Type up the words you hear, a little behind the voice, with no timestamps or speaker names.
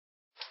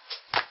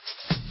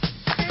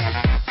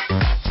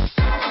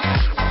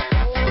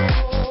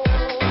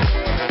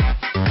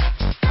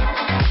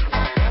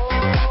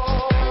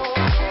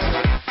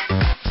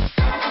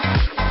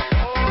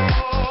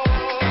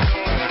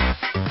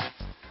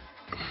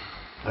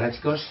Hola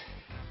chicos,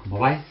 ¿cómo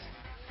vais?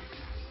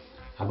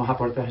 Vamos a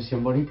por otra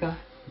sesión bonita,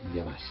 un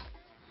día más.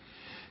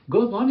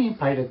 Good morning,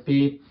 Pirate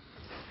Pip.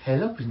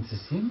 Hello,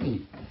 Princess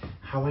Cindy.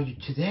 How are you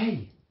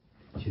today?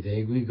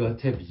 Today we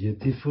got a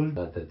beautiful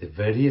but a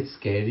very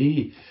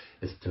scary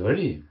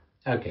story.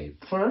 Okay,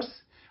 first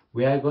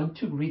we are going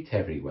to greet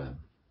everyone.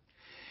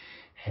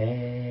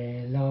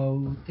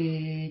 Hello,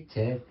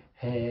 teacher.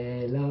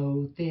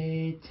 Hello,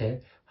 teacher.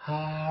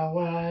 How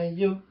are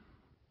you?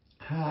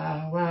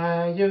 How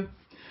are you?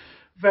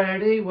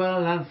 Very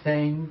well and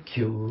thank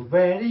you,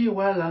 very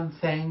well and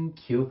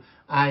thank you.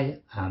 I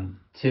am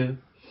too,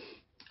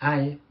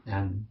 I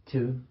am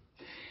too.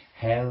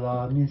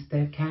 Hello,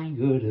 Mr.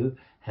 Kangaroo,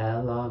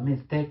 hello,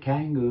 Mr.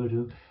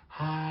 Kangaroo.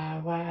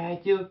 How are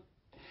you?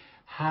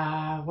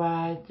 How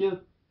are you?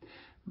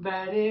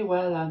 Very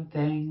well and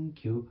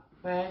thank you,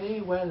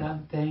 very well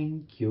and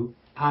thank you.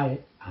 I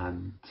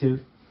am too,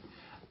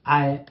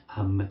 I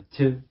am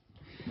too.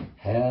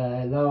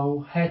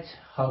 Hello,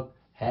 hedgehog.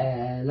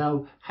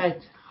 Hello,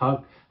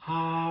 hedgehog.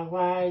 How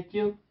are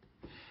you?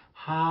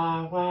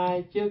 How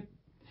are you?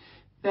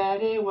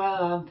 Very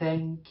well and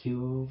thank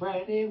you.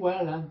 Very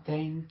well and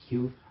thank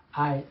you.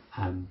 I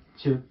am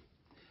too.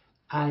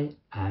 I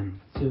am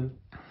too.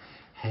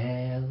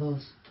 Hello,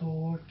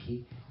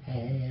 Storky.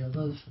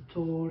 Hello,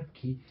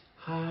 Storky.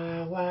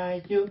 How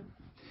are you?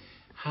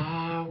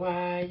 How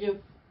are you?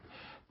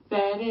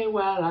 Very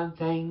well and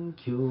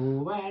thank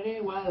you.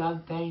 Very well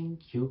and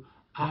thank you.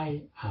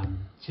 I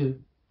am too.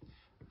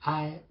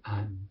 I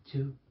am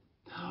too.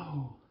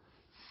 Oh,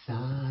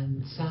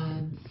 sun,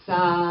 sun,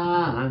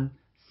 sun,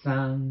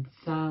 sun,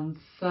 sun,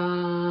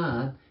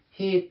 sun.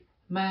 Hit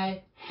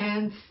my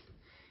hands,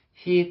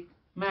 hit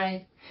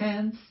my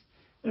hands.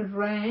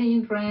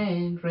 Rain,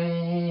 rain,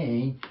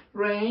 rain,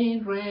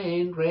 rain,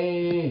 rain,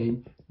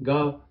 rain.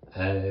 Go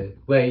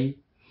away,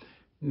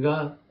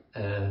 go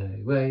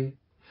away.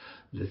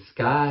 The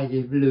sky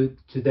is blue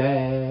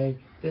today,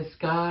 the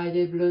sky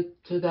is blue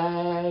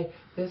today,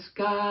 the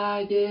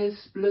sky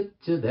is blue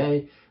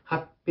today,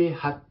 happy,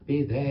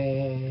 happy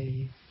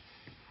day.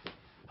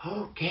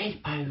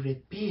 Okay,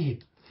 Pirate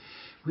Pip,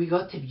 we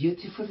got a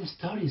beautiful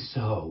story,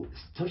 so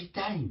story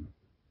time.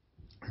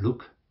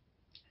 Look,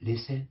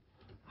 listen,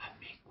 and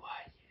be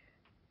quiet.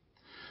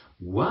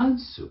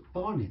 Once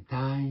upon a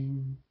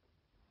time,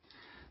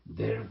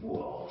 there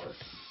was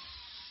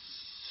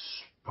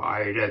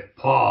Pirate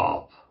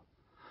Pop.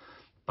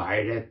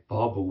 Pirate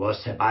Bob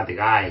was a bad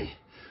guy,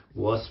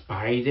 was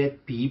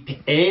Pirate Pip's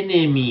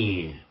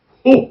enemy.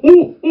 Ho,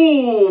 ho,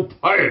 ho,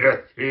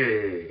 Pirate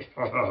Pip!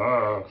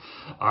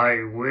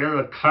 I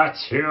will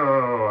catch you!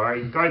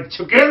 I'm going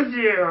to kill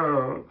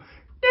you!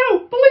 No,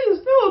 please,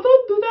 no,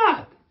 don't do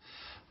that!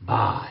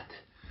 But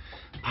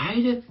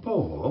Pirate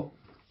Bob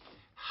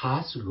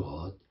has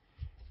got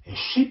a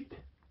ship,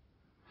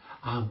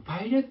 and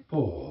Pirate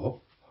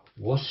Bob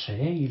was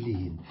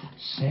sailing,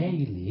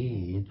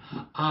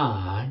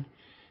 and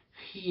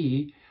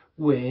he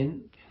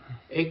went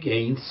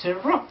against a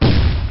rock.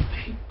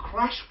 He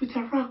crashed with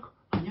a rock.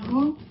 And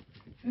you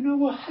know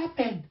what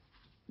happened?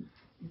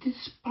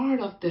 This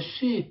part of the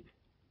ship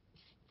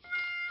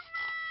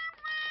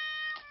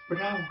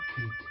broke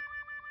it.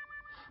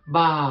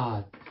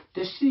 But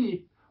the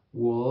ship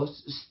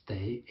was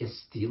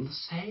still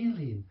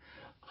sailing.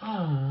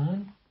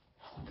 And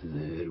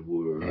there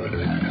were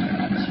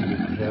two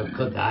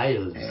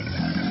crocodiles.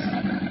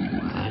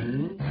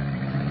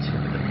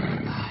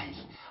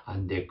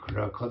 And the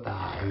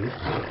crocodile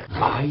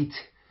bite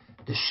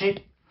the ship,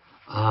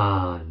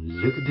 and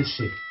look at the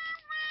ship.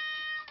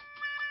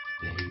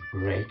 They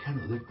break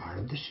another part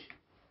of the ship.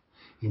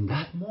 In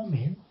that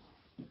moment,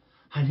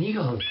 an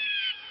eagle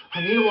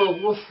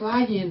was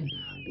flying,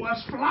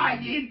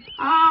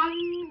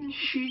 and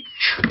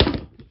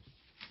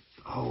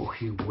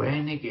he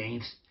went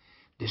against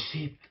the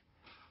ship,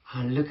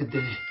 and look at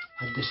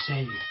the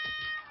sail.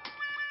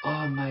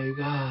 Oh my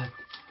God!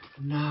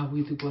 Now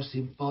it was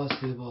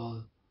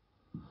impossible.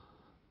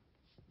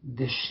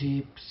 The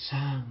ship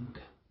sank.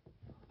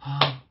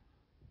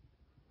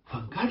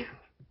 Juan Carlos,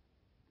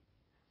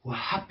 what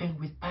happened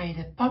with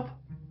Pirate Pop?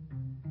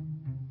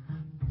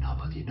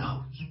 Nobody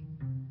knows.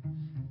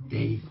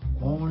 They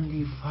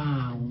only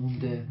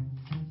found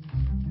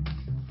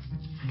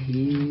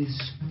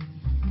his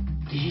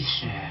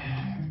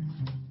t-shirt.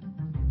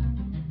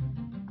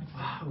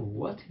 Wow,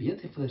 what a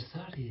beautiful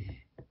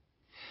story.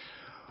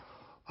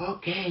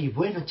 Ok,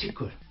 bueno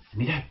chicos,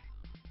 mirad,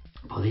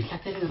 podéis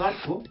hacer el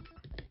barco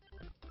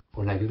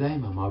con la ayuda de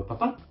mamá o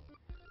papá.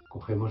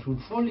 Cogemos un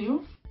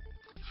folio,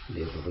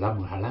 le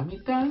doblamos a la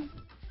mitad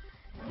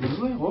y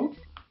luego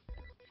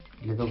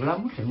le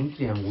doblamos en un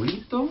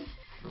triangulito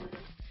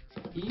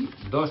y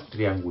dos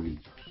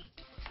triangulitos.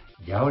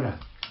 Y ahora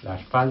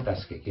las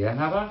faldas que quedan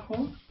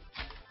abajo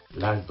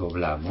las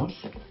doblamos,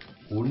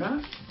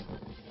 una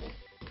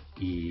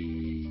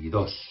y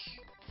dos.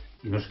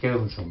 Y nos queda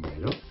un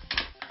sombrero.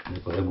 Le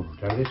podemos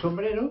usar de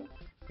sombrero,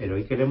 pero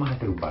hoy queremos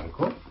hacer un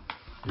barco.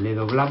 Le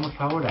doblamos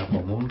ahora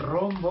como un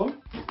rombo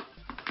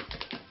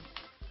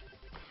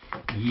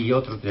y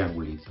otro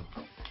triangulito.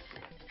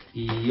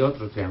 Y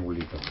otro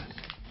triangulito más.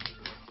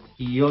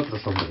 Y otro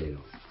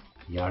sombrero.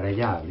 Y ahora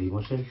ya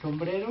abrimos el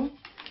sombrero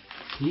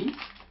y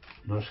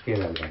nos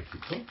queda el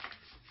barquito.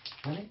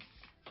 ¿Vale?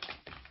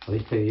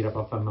 Podéis pedir a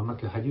papá y mamá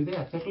que os ayude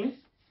a hacerle.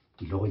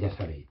 Y luego ya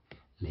sabéis,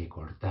 le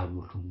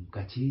cortamos un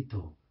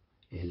cachito,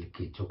 el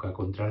que choca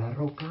contra la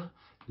roca,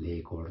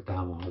 le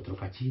cortamos otro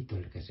cachito,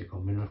 el que se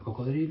come los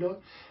cocodrilos,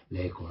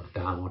 le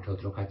cortamos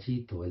otro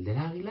cachito, el del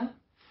águila,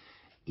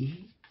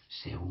 y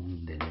se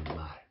hunde en el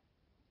mar.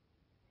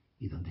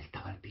 ¿Y dónde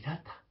estaba el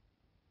pirata?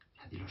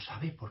 Nadie lo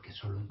sabe porque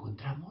solo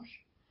encontramos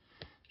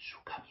su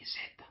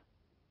camiseta.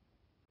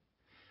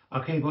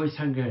 Okay, boys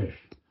and girls.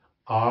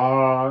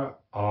 R,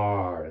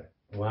 R.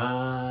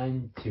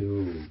 1,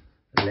 2.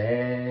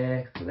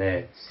 Legs,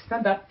 legs.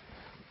 Stand up.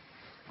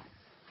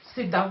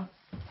 Sit down.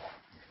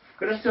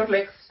 Cross your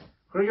legs.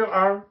 Cross your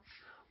arm.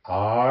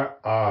 R,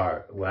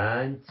 R.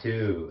 1,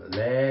 2.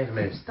 Legs,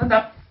 legs. Stand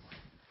up.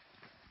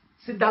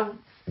 Sit down.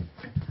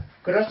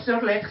 Cross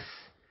your legs.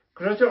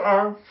 Cross your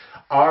arm.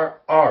 R,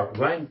 R.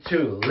 1,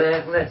 2.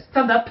 Legs, legs.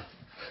 Stand up.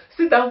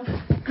 Sit down.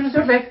 Cross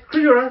your legs.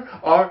 Cross your arm.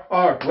 R,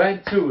 R.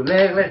 1, 2.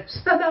 Legs,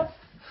 legs. Stand up.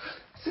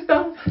 Sit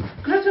down.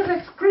 Cross your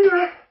legs. Cross your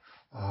arm.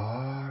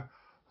 R,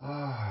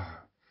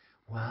 R.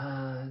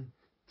 1,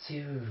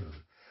 2.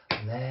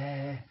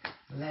 Legs.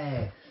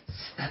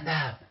 Stand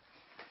up.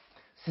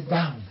 Sit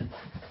down.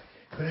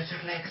 Cross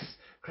your legs.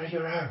 Cross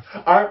your arm.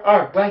 R,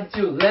 R. 1,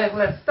 2.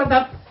 Legs. Stand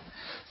up.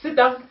 Sit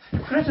down.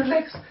 Cross your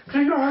legs.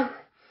 Cross your arm.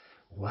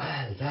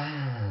 Well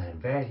done.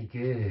 Very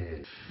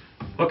good.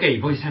 Okay,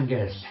 boys and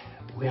girls.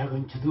 We are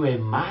going to do a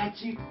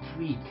magic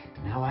trick.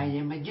 Now I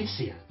am a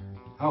magician.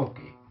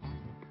 Okay.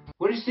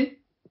 What is it?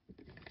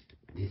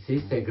 This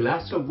is a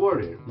glass of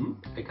water.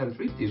 I can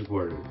drink this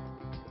water.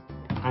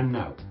 And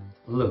now,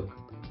 look.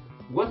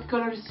 What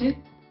color is it?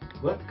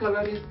 What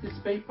color is this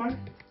paper?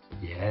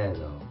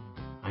 Yellow.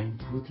 I'm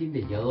putting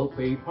the yellow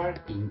paper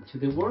into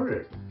the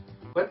water.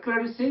 What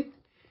color is it?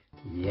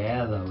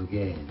 Yellow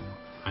again.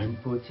 I'm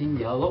putting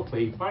yellow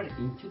paper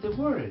into the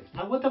water.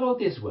 And what about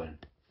this one?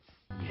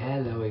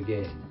 Yellow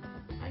again.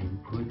 I'm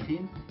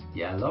putting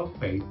yellow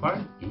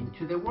paper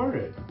into the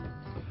water.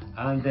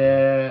 And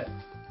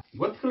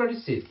what color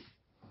is it?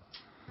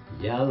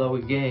 Yellow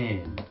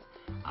again.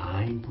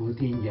 I'm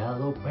putting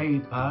yellow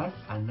paper,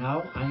 and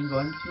now I'm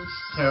going to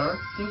stir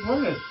the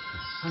water.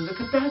 And look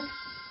at that.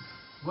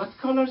 What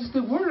color is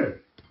the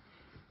water?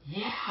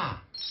 Yeah,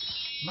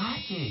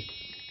 magic.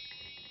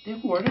 The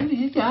water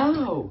is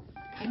yellow.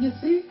 Can you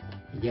see?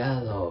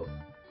 Yellow.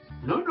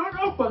 No,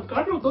 Juan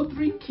Carlos, don't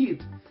drink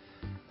it.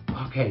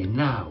 Okay,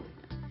 now,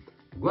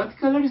 what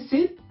color is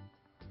it?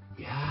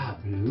 Yeah,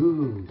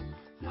 blue.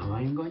 Now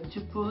I'm going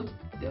to put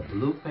the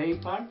blue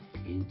paper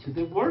into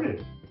the water.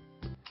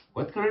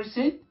 What color is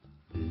it?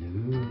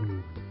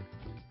 Blue.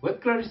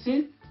 What color is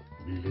it?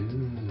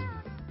 Blue.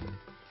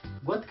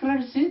 What color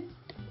is it?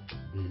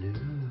 Blue.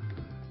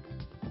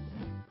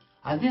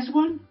 And this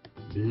one?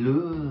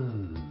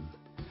 Blue.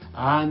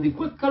 And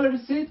what color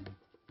is it?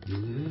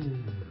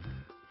 Blue.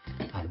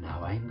 And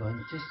now I'm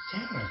going to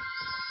stir it.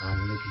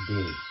 And look at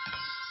this.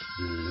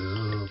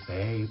 Blue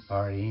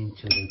paper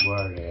into the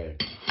water.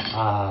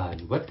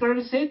 And what color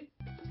is it?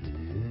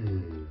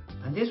 Blue.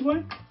 And this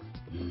one?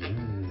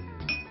 Blue.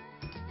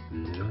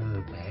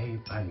 Blue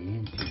paper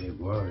into the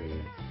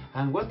water.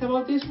 And what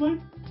about this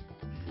one?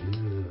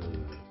 Blue.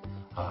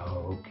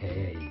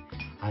 Okay.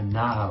 And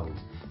now,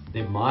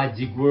 the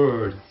magic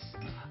words.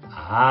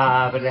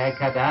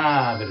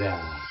 Abracadabra.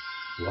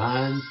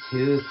 1,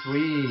 2,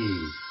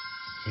 3.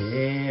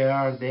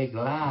 Stir the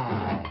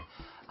glass.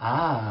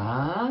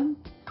 And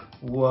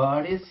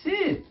what is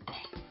it?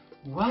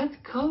 What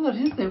color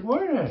is the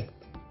water?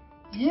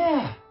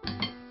 Yeah.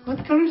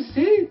 What color is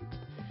it?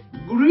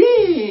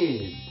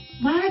 Green.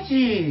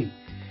 Magic.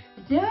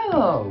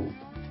 Yellow.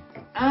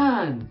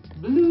 And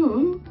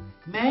blue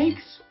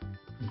makes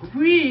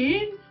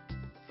green.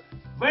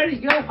 Very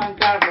good, Juan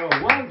Carlos.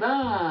 Well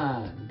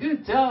done.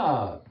 Good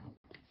job.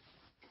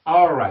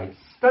 All right.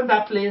 Stand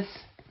up, please.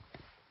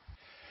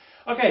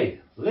 Okay,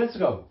 let's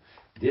go.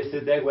 This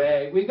is the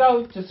way we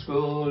go to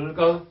school,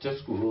 go to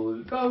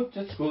school, go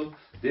to school.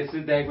 This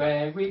is the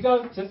way we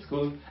go to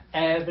school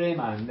every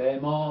Monday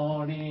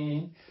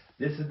morning.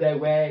 This is the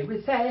way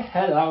we say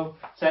hello,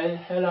 say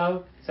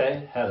hello,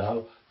 say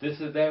hello. This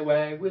is the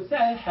way we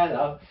say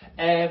hello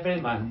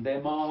every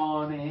Monday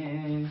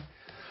morning.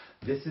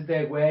 This is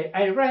the way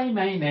I write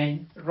my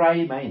name,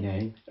 write my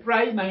name,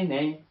 write my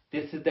name.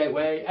 This is the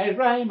way I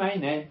write my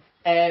name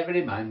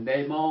every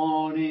Monday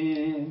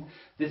morning.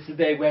 This is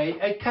the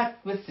way I cut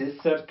with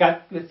scissors,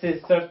 cut with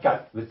scissors,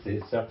 cut with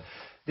scissors.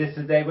 This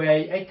is the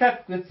way I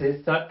cut with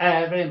scissors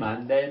every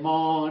Monday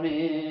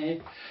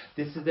morning.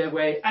 This is the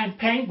way I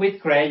paint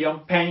with crayon,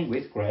 paint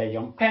with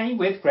crayon, paint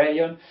with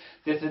crayon.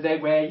 This is the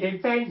way I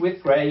paint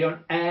with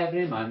crayon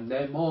every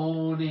Monday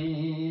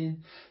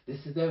morning.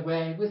 This is the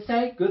way we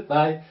say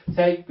goodbye,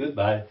 say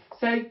goodbye,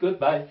 say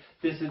goodbye.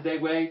 This is the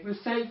way we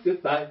say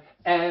goodbye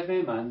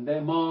every Monday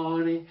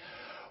morning.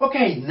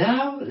 Okay,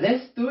 now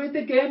let's do it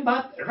again,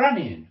 but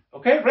running.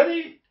 Okay,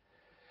 ready?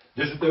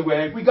 This is the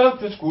way we go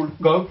to school,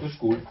 go to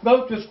school,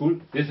 go to school.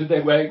 This is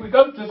the way we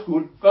go to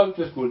school, go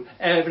to school.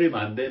 Every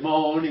Monday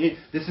morning.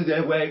 This is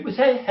the way we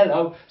say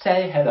hello,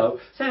 say hello,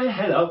 say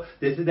hello.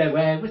 This is the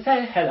way we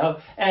say hello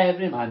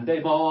every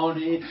Monday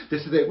morning.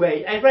 This is the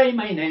way I write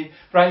my name,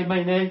 write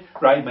my name,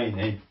 write my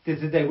name.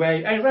 This is the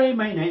way I write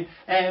my name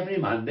every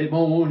Monday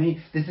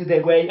morning. This is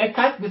the way I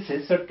cut with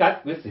scissors,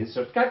 cut with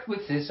scissors, cut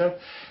with scissors.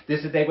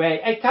 This is the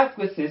way I cut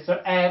with scissors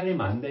every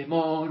Monday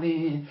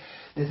morning.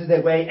 This is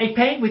the way I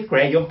paint with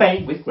crayon,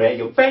 paint with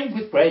crayon, paint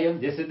with crayon.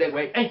 This is the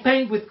way I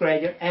paint with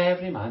crayon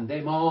every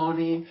Monday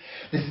morning.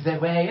 This is the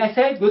way I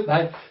say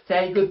goodbye,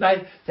 say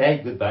goodbye,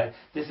 say goodbye.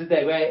 This is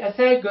the way I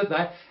say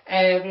goodbye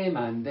every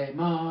Monday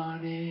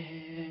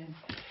morning.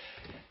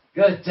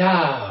 Good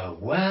job,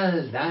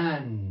 well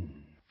done.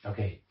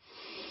 Okay,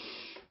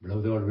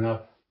 blow the balloon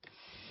up,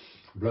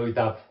 blow it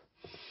up,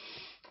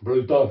 blow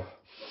it up.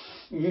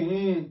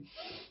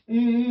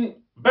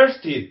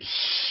 Burst it.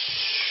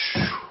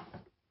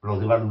 Blow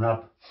the balloon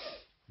up,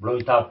 blow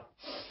it up,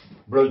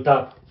 blow it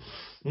up.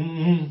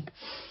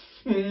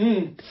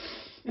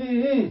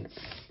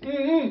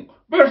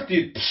 Burst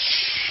it.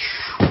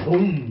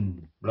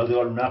 Boom. Blow the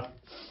balloon up,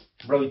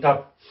 blow it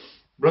up,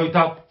 blow it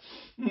up.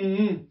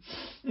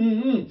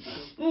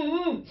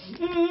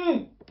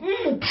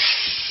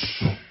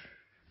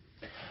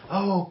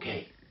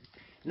 Okay.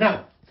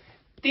 Now,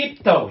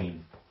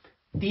 tiptoeing.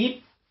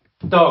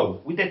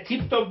 Tiptoe. With the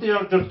tip of the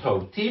other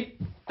toe.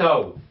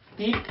 Tiptoe.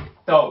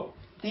 Tiptoe.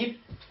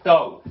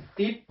 Tiptoe,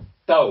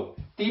 tiptoe,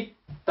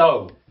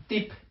 tiptoe,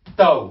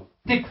 tiptoe,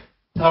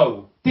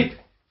 tiptoe,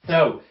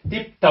 tiptoe,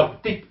 tiptoe, tiptoe,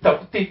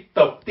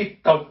 tiptoe,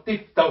 tiptoe,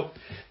 tiptoe,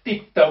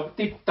 tiptoe,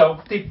 tiptoe,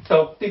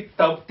 tiptoe,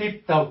 tiptoe,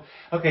 tiptoe.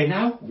 Okay,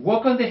 now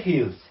walk on the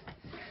heels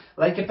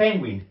like a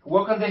penguin.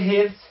 Walk on the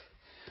heels,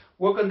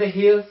 walk on the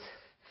heels,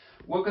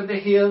 walk on the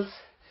heels,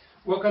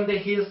 walk on the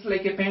heels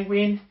like a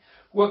penguin.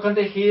 Walk on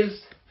the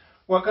heels,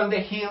 walk on the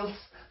heels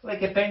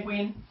like a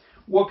penguin.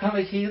 Walk on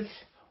the heels.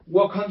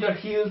 Walk on your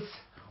heels,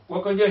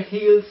 walk on your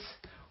heels,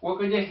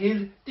 walk on your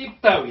heels,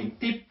 tiptoeing,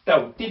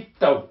 tiptoe,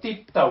 tiptoe,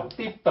 tiptoe,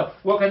 tiptoe.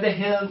 Walk on the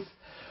heels,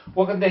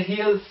 walk on the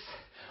heels,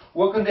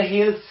 walk on the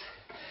heels,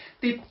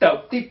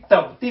 tiptoe,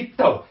 tiptoe,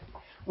 tiptoe.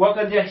 Walk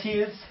on your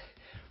heels,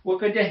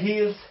 walk on your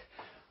heels,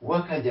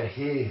 walk on your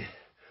heels.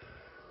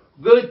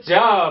 Good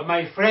job,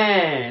 my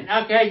friend.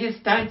 Okay,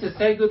 it's time to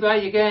say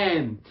goodbye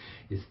again.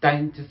 It's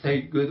time to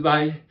say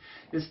goodbye.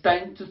 It's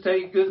time to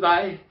say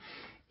goodbye.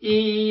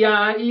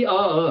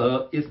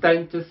 E-I-E-O, it's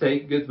time to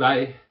say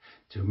goodbye.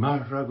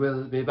 Tomorrow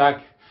we'll be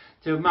back.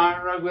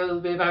 Tomorrow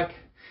we'll be back.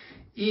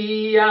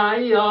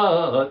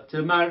 E-I-E-O,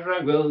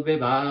 tomorrow we'll be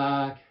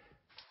back.